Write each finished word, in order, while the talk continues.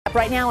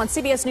Right now on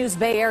CBS News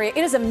Bay Area,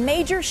 it is a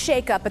major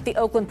shakeup at the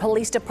Oakland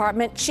Police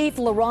Department. Chief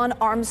LeRonn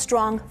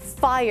Armstrong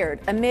fired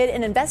amid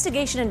an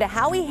investigation into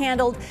how he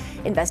handled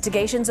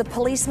investigations of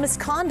police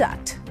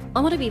misconduct. I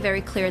want to be very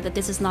clear that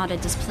this is not a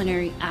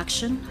disciplinary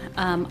action.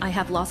 I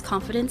have lost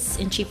confidence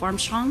in Chief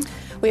Armstrong.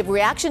 We have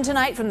reaction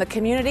tonight from the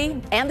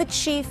community and the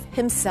chief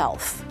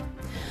himself.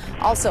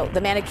 Also, the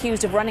man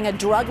accused of running a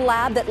drug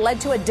lab that led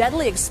to a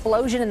deadly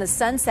explosion in the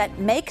Sunset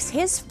makes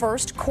his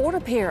first court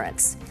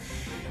appearance.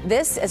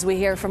 This as we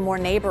hear from more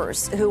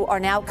neighbors who are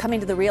now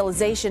coming to the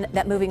realization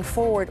that moving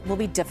forward will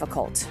be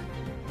difficult.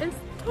 It's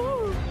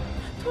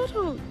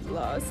total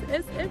loss.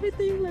 It's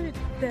everything like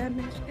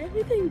damaged.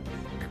 Everything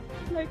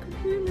like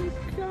really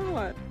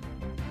gone.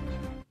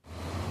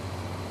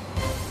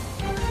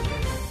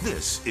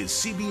 This is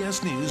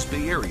CBS News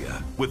Bay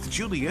Area with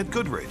Juliette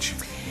Goodrich.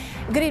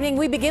 Good evening.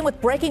 We begin with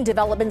breaking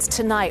developments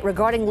tonight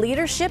regarding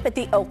leadership at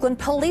the Oakland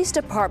Police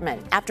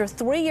Department. After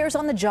 3 years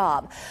on the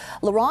job,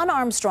 LeRonn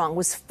Armstrong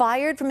was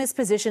fired from his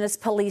position as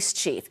police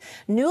chief.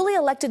 Newly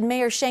elected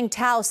Mayor Sheng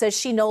Thao says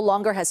she no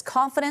longer has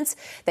confidence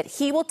that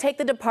he will take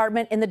the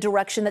department in the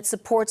direction that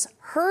supports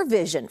her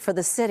vision for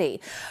the city.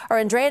 Our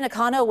Andrea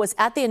Nakano was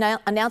at the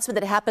announcement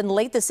that happened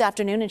late this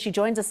afternoon, and she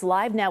joins us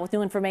live now with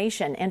new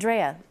information.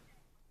 Andrea.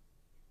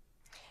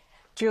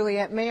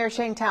 Juliette, Mayor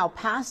Sheng Thao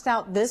passed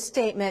out this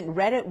statement,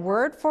 read it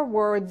word for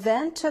word,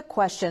 then took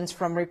questions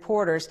from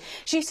reporters.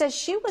 She says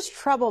she was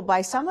troubled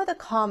by some of the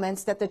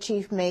comments that the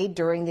chief made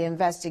during the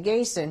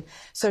investigation,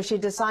 so she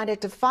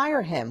decided to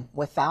fire him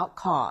without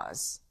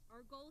cause. Our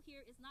goal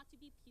here is not to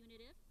be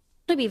punitive. I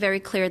want to be very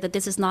clear that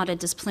this is not a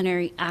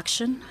disciplinary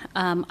action.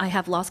 I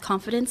have lost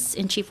confidence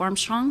in Chief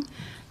Armstrong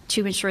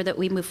to ensure that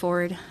we move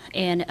forward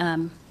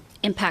and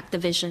impact the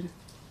vision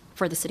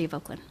for the city of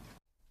Oakland.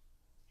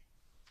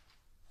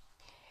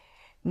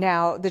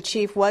 Now, the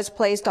chief was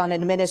placed on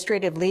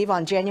administrative leave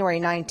on January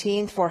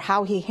 19th for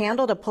how he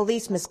handled a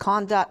police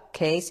misconduct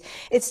case.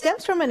 It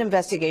stems from an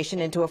investigation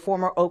into a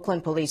former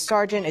Oakland police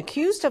sergeant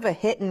accused of a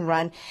hit and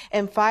run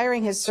and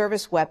firing his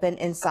service weapon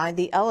inside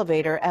the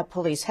elevator at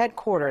police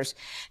headquarters.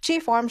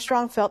 Chief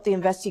Armstrong felt the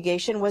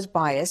investigation was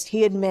biased.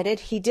 He admitted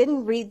he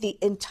didn't read the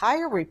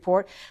entire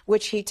report,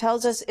 which he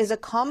tells us is a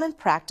common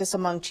practice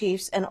among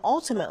chiefs, and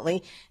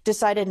ultimately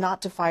decided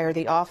not to fire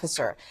the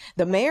officer.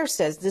 The mayor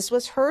says this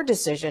was her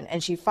decision,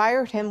 and she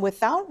fired him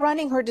without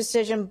running her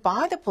decision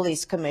by the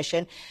police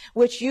commission,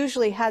 which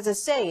usually has a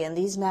say in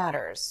these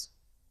matters.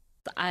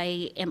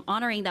 I am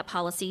honoring that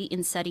policy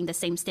in setting the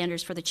same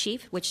standards for the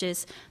chief, which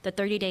is the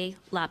 30-day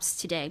lapse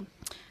today.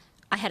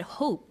 I had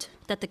hoped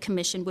that the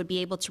commission would be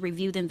able to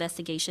review the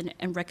investigation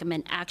and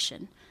recommend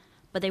action,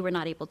 but they were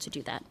not able to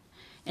do that.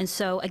 And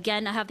so,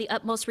 again, I have the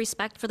utmost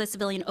respect for the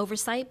civilian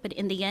oversight, but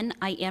in the end,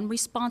 I am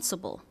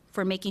responsible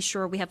for making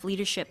sure we have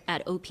leadership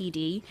at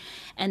OPD,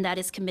 and that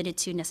is committed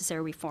to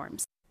necessary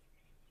reforms.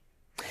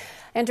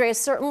 Andrea,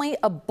 certainly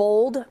a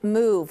bold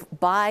move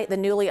by the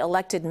newly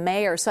elected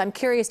mayor. So I'm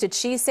curious, did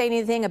she say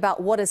anything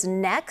about what is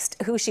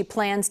next, who she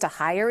plans to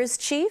hire as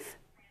chief?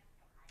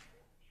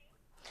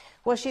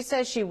 Well, she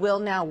says she will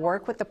now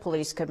work with the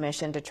police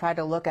commission to try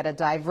to look at a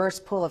diverse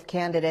pool of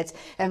candidates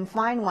and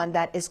find one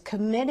that is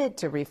committed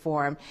to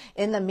reform.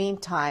 In the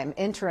meantime,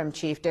 interim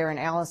chief Darren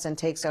Allison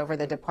takes over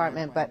the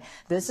department, but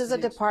this is a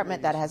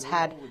department that has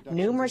had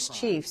numerous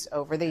chiefs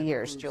over the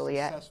years,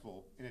 Juliette.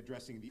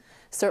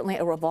 Certainly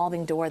a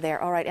revolving door there.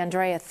 All right,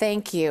 Andrea,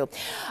 thank you.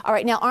 All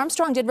right, now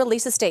Armstrong did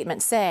release a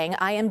statement saying,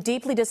 I am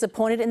deeply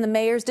disappointed in the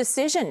mayor's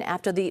decision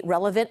after the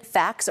relevant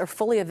facts are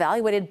fully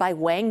evaluated by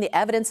weighing the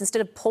evidence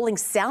instead of pulling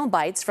sound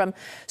bites from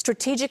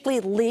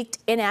strategically leaked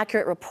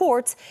inaccurate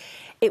reports.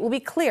 It will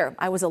be clear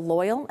I was a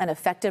loyal and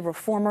effective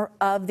reformer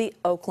of the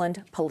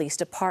Oakland Police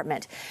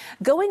Department.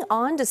 Going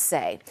on to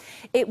say,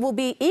 it will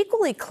be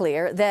equally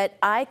clear that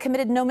I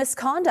committed no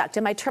misconduct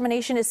and my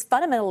termination is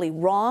fundamentally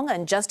wrong,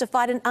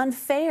 unjustified, and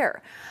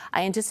unfair.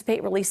 I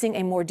anticipate releasing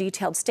a more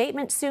detailed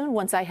statement soon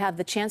once I have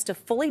the chance to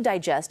fully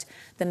digest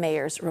the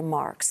mayor's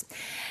remarks.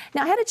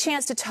 Now, I had a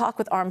chance to talk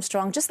with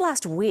Armstrong just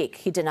last week.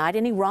 He denied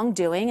any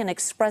wrongdoing and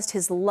expressed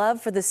his love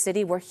for the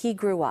city where he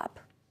grew up.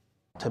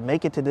 To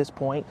make it to this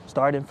point,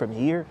 starting from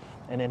here,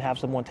 and then have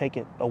someone take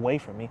it away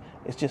from me,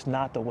 it's just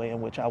not the way in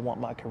which I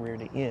want my career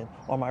to end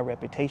or my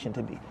reputation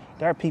to be.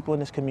 There are people in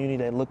this community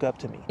that look up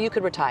to me. You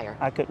could retire.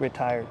 I could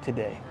retire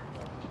today.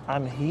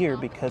 I'm here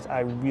because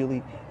I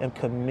really am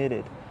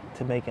committed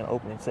to making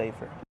Oakland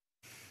safer.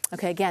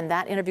 Okay, again,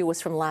 that interview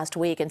was from last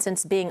week, and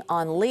since being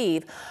on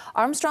leave,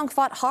 Armstrong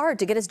fought hard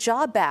to get his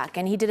job back,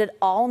 and he did it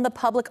all in the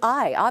public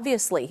eye,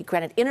 obviously. He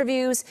granted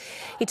interviews,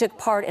 he took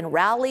part in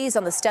rallies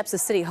on the steps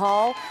of City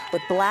Hall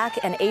with Black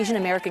and Asian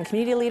American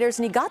community leaders,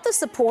 and he got the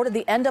support of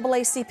the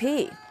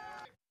NAACP.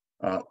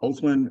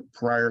 Oakland,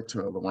 prior to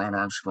LeRonn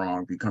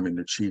Armstrong becoming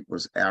the chief,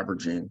 was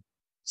averaging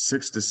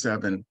 6 to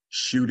 7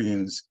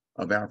 shootings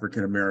of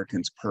African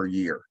Americans per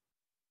year.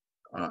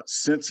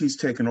 Since he's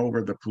taken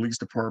over the police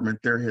department,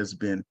 there has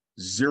been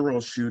 0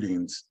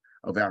 shootings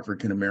of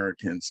African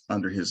Americans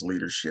under his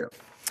leadership.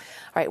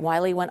 All right,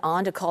 Wiley went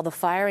on to call the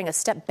firing a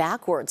step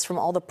backwards from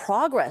all the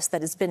progress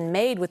that has been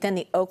made within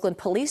the Oakland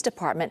Police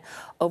Department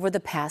over the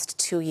past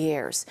 2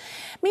 years.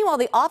 Meanwhile,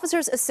 the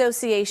Officers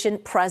Association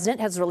president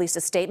has released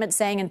a statement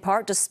saying, in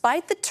part,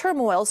 despite the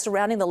turmoil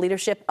surrounding the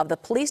leadership of the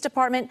police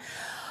department,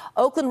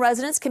 Oakland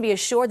residents can be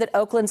assured that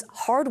Oakland's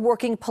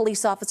hardworking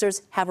police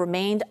officers have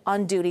remained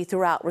on duty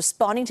throughout,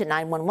 responding to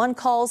 911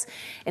 calls,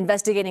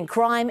 investigating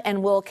crime,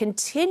 and will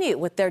continue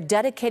with their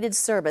dedicated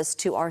service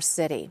to our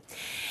city.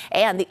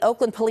 And the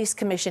Oakland Police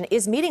Commission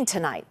is meeting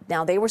tonight.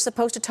 Now, they were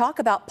supposed to talk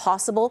about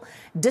possible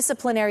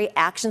disciplinary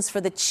actions for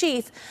the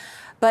chief,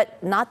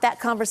 but not that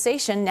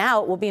conversation.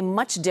 Now it will be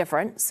much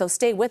different, so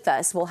stay with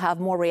us. We'll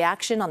have more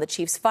reaction on the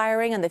chief's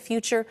firing and the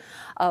future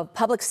of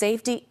public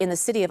safety in the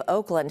city of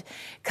Oakland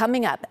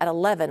coming up at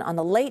 11 on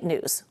the Late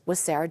News with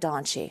Sarah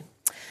Donchie.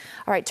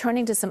 All right,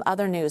 turning to some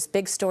other news.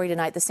 Big story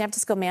tonight. The San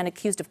Francisco man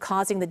accused of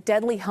causing the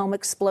deadly home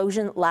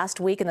explosion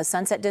last week in the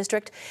Sunset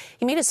District.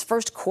 He made his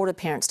first court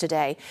appearance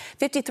today.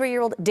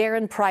 53-year-old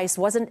Darren Price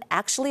wasn't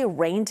actually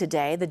arraigned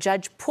today. The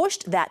judge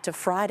pushed that to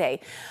Friday.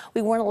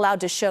 We weren't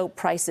allowed to show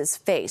Price's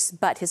face,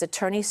 but his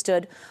attorney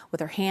stood with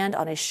her hand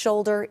on his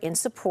shoulder in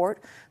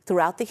support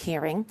throughout the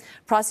hearing.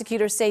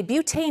 Prosecutors say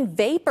butane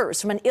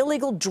vapors from an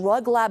illegal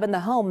drug lab in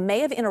the home may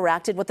have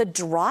interacted with a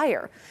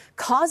dryer,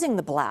 causing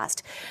the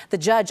blast. The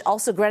judge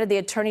also granted the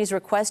attorney's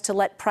request to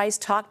let Price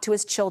talk to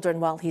his children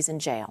while he's in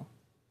jail.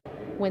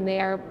 When they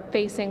are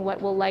facing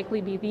what will likely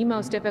be the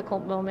most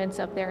difficult moments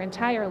of their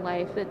entire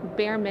life, at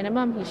bare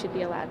minimum, he should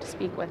be allowed to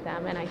speak with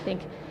them. And I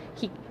think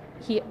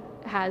he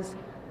has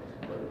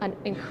an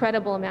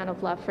incredible amount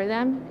of love for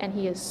them, and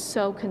he is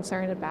so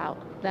concerned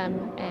about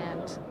them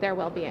and their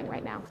well-being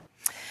right now.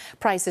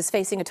 Price is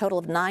facing a total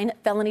of 9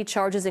 felony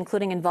charges,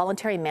 including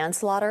involuntary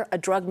manslaughter, a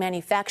drug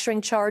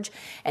manufacturing charge,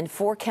 and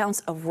 4 counts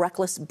of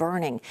reckless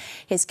burning.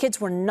 His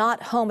kids were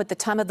not home at the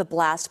time of the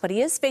blast, but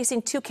he is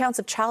facing 2 counts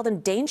of child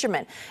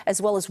endangerment,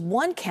 as well as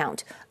 1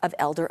 count of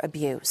elder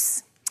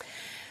abuse.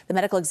 The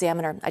medical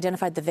examiner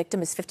identified the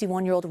victim as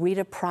 51-year-old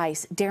Rita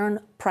Price,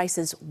 Darren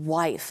Price's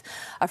wife.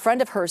 A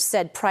friend of hers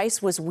said Price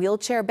was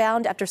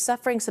wheelchair-bound after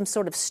suffering some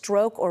sort of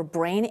stroke or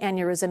brain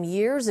aneurysm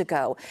years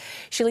ago.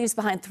 She leaves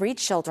behind 3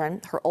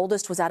 children. Her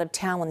oldest was out of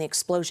town when the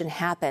explosion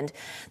happened.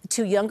 The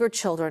 2 younger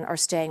children are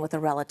staying with a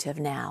relative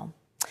now.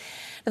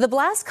 Now, the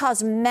blast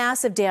caused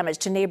massive damage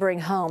to neighboring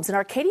homes, and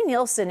our Katie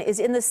Nielsen is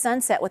in the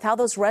Sunset with how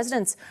those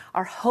residents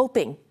are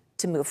hoping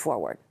to move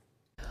forward.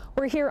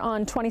 We're here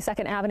on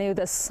 22nd Avenue,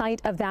 the site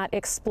of that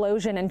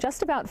explosion, and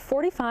just about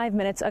 45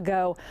 minutes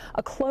ago,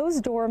 a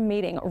closed-door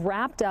meeting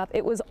wrapped up.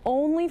 It was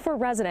only for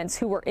residents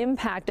who were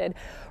impacted,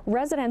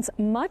 residents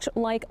much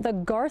like the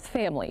Garth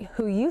family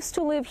who used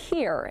to live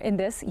here in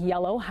this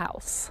yellow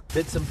house.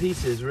 Bits and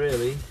pieces,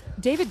 really.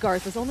 David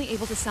Garth was only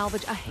able to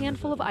salvage a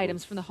handful of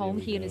items from the home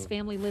he and his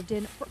family lived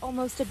in for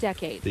almost a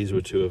decade. These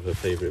were 2 of her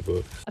favorite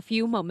books. A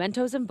few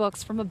mementos and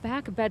books from a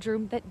back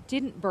bedroom that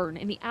didn't burn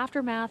in the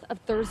aftermath of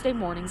Thursday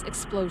morning's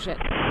explosion.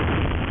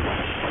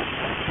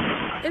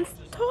 It's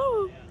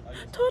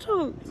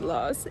total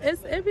loss.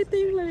 It's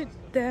everything like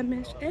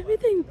damaged.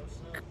 Everything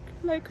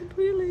like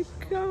completely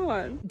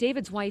gone.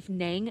 David's wife,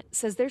 Nang,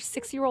 says their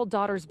 6-year-old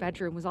daughter's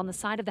bedroom was on the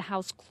side of the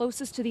house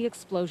closest to the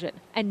explosion,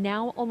 and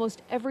now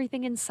almost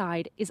everything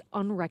inside is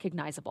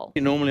unrecognizable.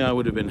 Normally I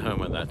would have been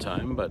home at that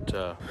time, but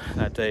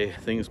that day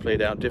things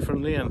played out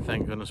differently, and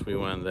thank goodness we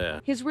weren't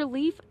there. His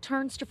relief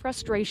turns to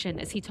frustration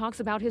as he talks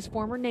about his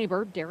former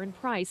neighbor, Darren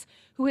Price,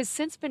 who has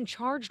since been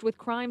charged with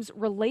crimes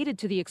related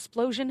to the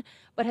explosion,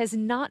 but has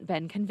not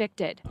been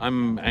convicted.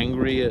 I'm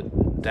angry at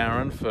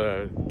Darren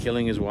for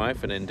killing his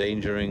wife and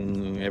endangering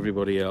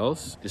everybody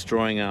else,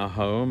 destroying our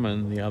home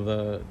and the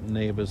other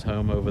neighbor's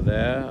home over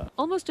there.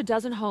 Almost a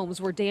dozen homes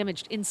were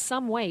damaged in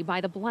some way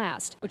by the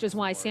blast, which is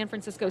why San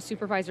Francisco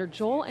Supervisor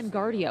Joel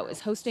Engardio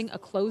is hosting a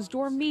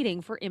closed-door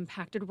meeting for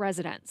impacted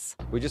residents.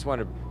 We just want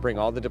to bring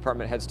all the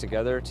department heads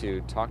together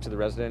to talk to the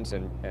residents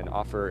and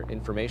offer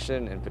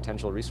information and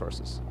potential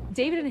resources.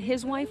 David and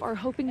his wife are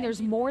hoping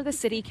there's more the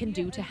city can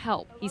do to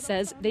help. He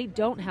says they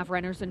don't have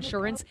renter's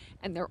insurance,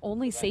 and their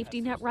only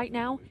safety net right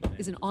now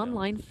is an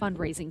online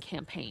fundraising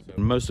campaign.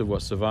 Most of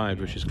what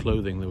survived, which is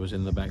clothing that was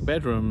in the back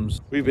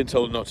bedrooms, we've been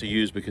told not to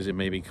use because it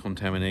may be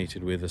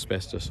contaminated with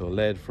asbestos or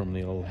lead from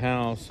the old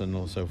house and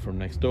also from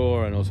next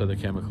door, and also the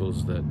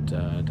chemicals that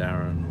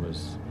Darren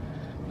was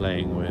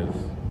playing with.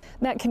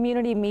 That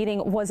community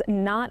meeting was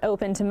not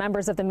open to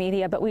members of the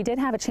media, but we did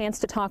have a chance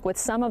to talk with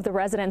some of the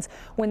residents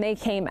when they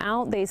came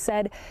out. They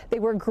said they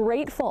were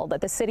grateful that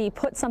the city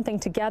put something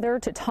together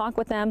to talk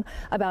with them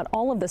about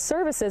all of the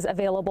services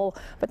available,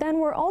 but then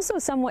we're also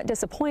somewhat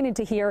disappointed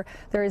to hear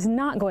there is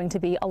not going to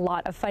be a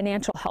lot of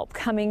financial help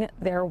coming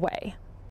their way.